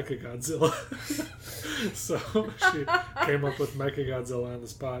says Mecha Godzilla. So she came up with Mecha Godzilla on the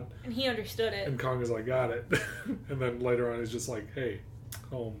spot. And he understood it. And Kong is like, got it. And then later on he's just like, hey,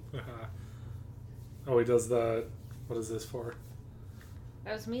 home. Oh, he does the... What is this for?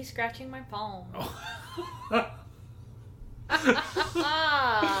 That was me scratching my palm. Oh.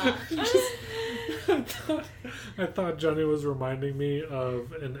 I thought Johnny was reminding me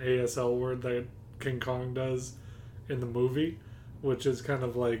of an ASL word that King Kong does in the movie, which is kind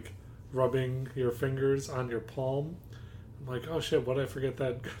of like rubbing your fingers on your palm. I'm like, oh shit, what did I forget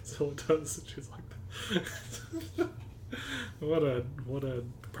that Godzilla does? And she's like, what a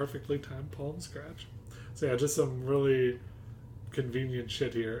perfectly timed palm scratch. So yeah, just some really convenient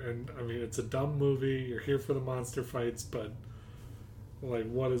shit here. And I mean, it's a dumb movie. You're here for the monster fights, but like,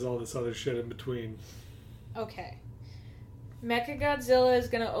 what is all this other shit in between? Okay. Mechagodzilla is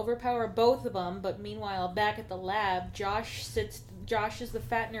going to overpower both of them, but meanwhile, back at the lab, Josh is the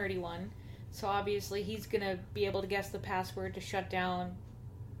fat nerdy one, so obviously he's going to be able to guess the password to shut down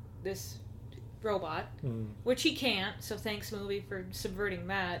this robot, which he can't, so thanks movie for subverting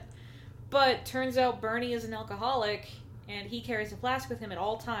that. But turns out Bernie is an alcoholic, and he carries a flask with him at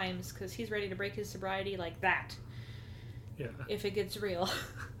all times, because he's ready to break his sobriety like that. Yeah. If it gets real.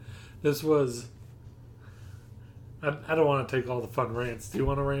 This was... I don't want to take all the fun rants. Do you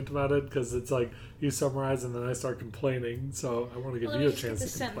want to rant about it? Because it's like you summarize and then I start complaining. So I want to give you a chance to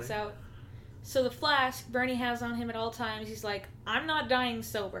complain. Sentence out. So the flask Bernie has on him at all times. He's like, I'm not dying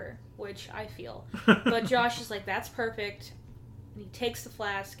sober, which I feel. But Josh is like, that's perfect. And he takes the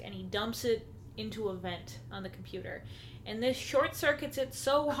flask and he dumps it into a vent on the computer. And this short circuits it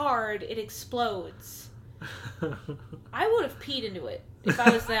so hard it explodes. I would have peed into it if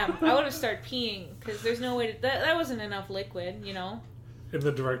I was them. I would have started peeing because there's no way to... That wasn't enough liquid, you know? In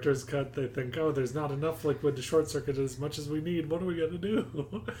the director's cut, they think, oh, there's not enough liquid to short circuit as much as we need. What are we going to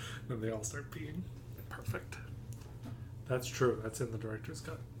do? Then they all start peeing. Perfect. That's true. That's in the director's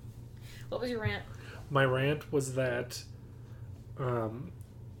cut. What was your rant? My rant was that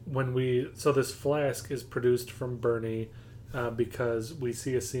when we... So this flask is produced from Bernie because we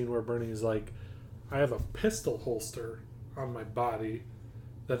see a scene where Bernie's like, I have a pistol holster on my body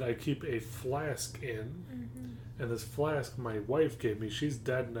that I keep a flask in. Mm-hmm. And this flask my wife gave me, she's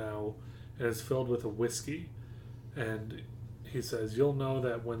dead now, and it's filled with a whiskey. And he says, you'll know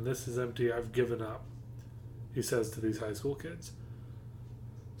that when this is empty, I've given up. He says to these high school kids.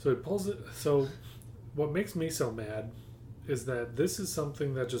 So he pulls it. So what makes me so mad is that this is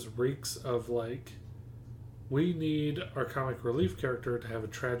something that just reeks of like, we need our comic relief character to have a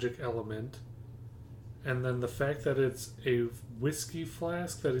tragic element. And then the fact that it's a whiskey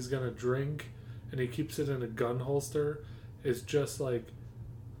flask that he's going to drink and he keeps it in a gun holster is just like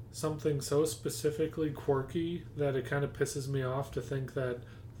something so specifically quirky that it kind of pisses me off to think that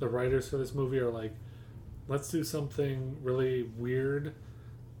the writers for this movie are like, let's do something really weird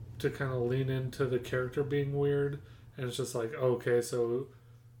to kind of lean into the character being weird. And it's just like, okay, so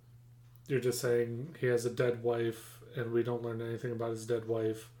you're just saying he has a dead wife and we don't learn anything about his dead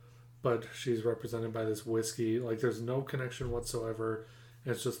wife, but she's represented by this whiskey. Like, there's no connection whatsoever.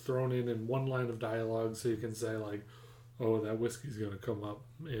 And it's just thrown in one line of dialogue so you can say, like, oh, that whiskey's going to come up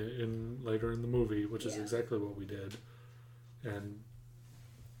in later in the movie, which is exactly what we did. And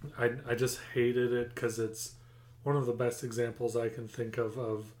I just hated it because it's one of the best examples I can think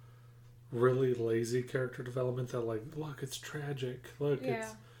of really lazy character development that, like, look, it's tragic. Look,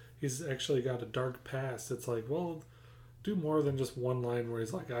 he's actually got a dark past. It's like, well, do more than just one line where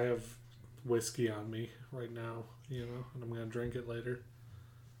he's like, I have whiskey on me right now, and I'm going to drink it later.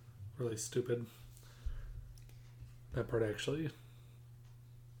 Really stupid. That part actually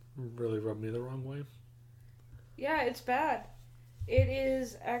really rubbed me the wrong way. Yeah, it's bad. It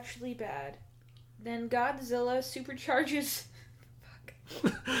is actually bad. Then Godzilla supercharges...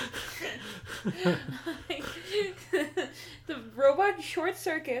 the robot short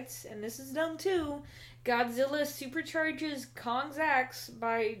circuits, and this is dumb too. Godzilla supercharges Kong's axe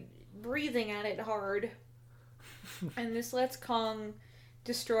by breathing at it hard. And this lets Kong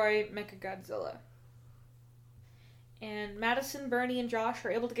destroy Mechagodzilla. And Madison, Bernie, and Josh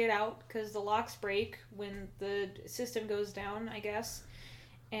are able to get out because the locks break when the system goes down, I guess.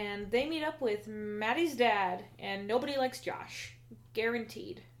 And they meet up with Maddie's dad, and nobody likes Josh.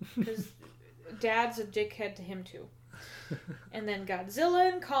 Guaranteed. Because Dad's a dickhead to him, too. And then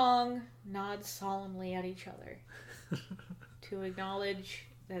Godzilla and Kong nod solemnly at each other to acknowledge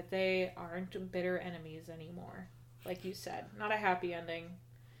that they aren't bitter enemies anymore. Like you said, not a happy ending.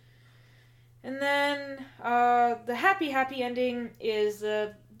 And then the happy ending is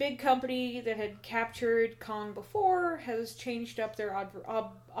the big company that had captured Kong before has changed up their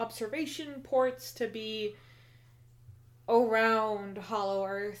observation ports to be around Hollow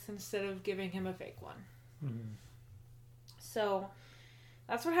Earth instead of giving him a fake one. Mm-hmm. So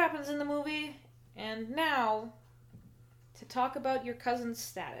that's what happens in the movie. And now to talk about your cousin's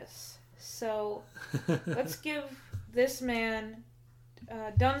status. So let's give this man,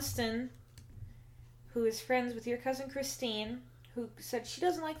 Dunstan, who is friends with your cousin Christine, who said she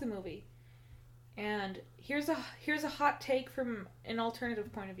doesn't like the movie. And here's a hot take from an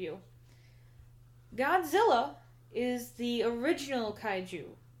alternative point of view. Godzilla is the original kaiju,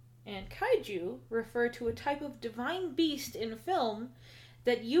 and kaiju refer to a type of divine beast in film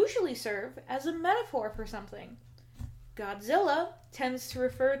that usually serve as a metaphor for something. Godzilla tends to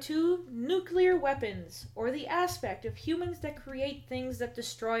refer to nuclear weapons, or the aspect of humans that create things that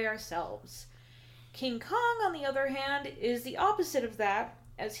destroy ourselves. King Kong, on the other hand, is the opposite of that,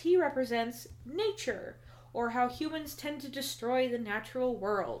 as he represents nature, or how humans tend to destroy the natural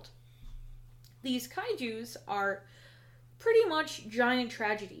world. These kaijus are pretty much giant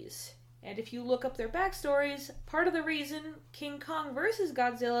tragedies, and if you look up their backstories, part of the reason King Kong vs.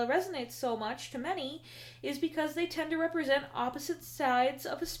 Godzilla resonates so much to many is because they tend to represent opposite sides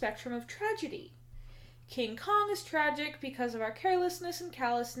of a spectrum of tragedy. King Kong is tragic because of our carelessness and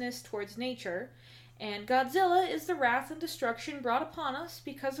callousness towards nature, and Godzilla is the wrath and destruction brought upon us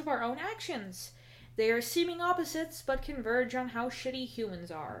because of our own actions. They are seeming opposites, but converge on how shitty humans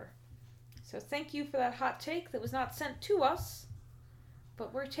are. So thank you for that hot take that was not sent to us,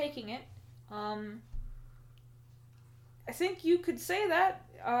 but we're taking it. I think you could say that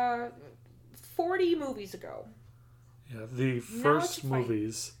 40 movies ago. Yeah, the first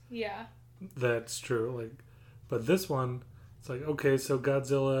movies. Yeah. That's true. But this one, it's like, okay, so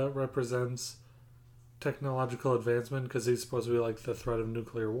Godzilla represents technological advancement because he's supposed to be like the threat of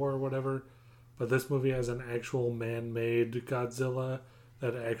nuclear war or whatever. But this movie has an actual man-made Godzilla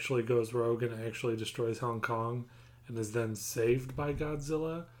that actually goes rogue and actually destroys Hong Kong and is then saved by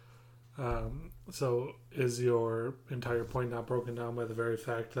Godzilla. So is your entire point not broken down by the very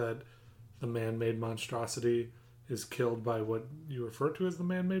fact that the man-made monstrosity is killed by what you refer to as the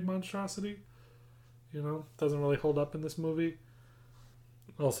man-made monstrosity? Doesn't really hold up in this movie.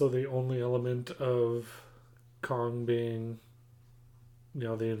 Also, the only element of Kong being,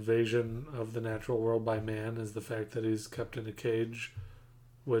 the invasion of the natural world by man is the fact that he's kept in a cage,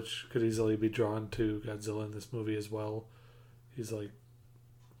 which could easily be drawn to Godzilla in this movie as well. He's like,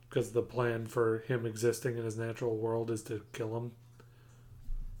 because the plan for him existing in his natural world is to kill him.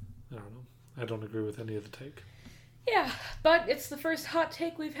 I don't know. I don't agree with any of the take. Yeah, but it's the first hot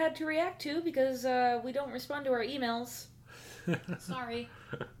take we've had to react to because we don't respond to our emails. Sorry.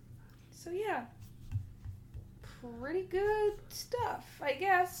 So yeah. pretty good stuff, I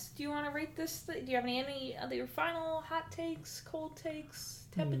guess. Do you want to rate this? Do you have any other final hot takes, cold takes,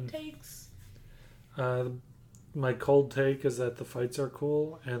 tepid takes? My cold take is that the fights are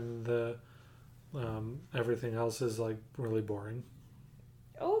cool and the everything else is like really boring.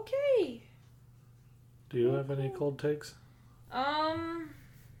 Okay. Do you have any cold takes?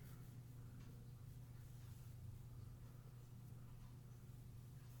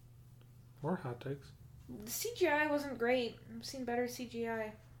 Or hot takes? The CGI wasn't great. I've seen better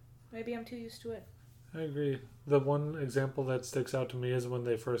CGI. Maybe I'm too used to it. I agree. The one example that sticks out to me is when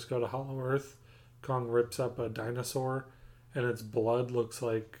they first go to Hollow Earth, Kong rips up a dinosaur, and its blood looks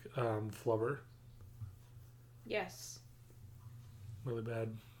like flubber. Yes. Really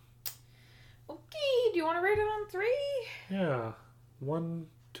bad. Okay, do you want to rate it on 3? Yeah. 1,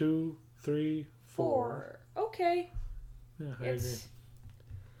 2, 3, 4. Okay. Yeah, I agree.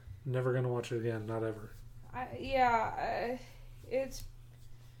 Never gonna watch it again. Not ever. It's...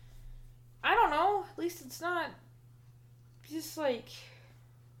 I don't know. At least it's not just, like,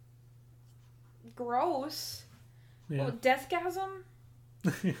 gross. Yeah. Oh, Deathgasm?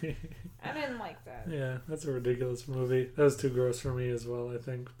 I didn't like that. Yeah, that's a ridiculous movie. That was too gross for me as well, I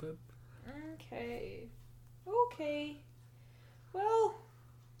think. But Okay. Well,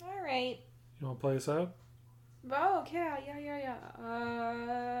 alright. You want to play us out? Oh, yeah.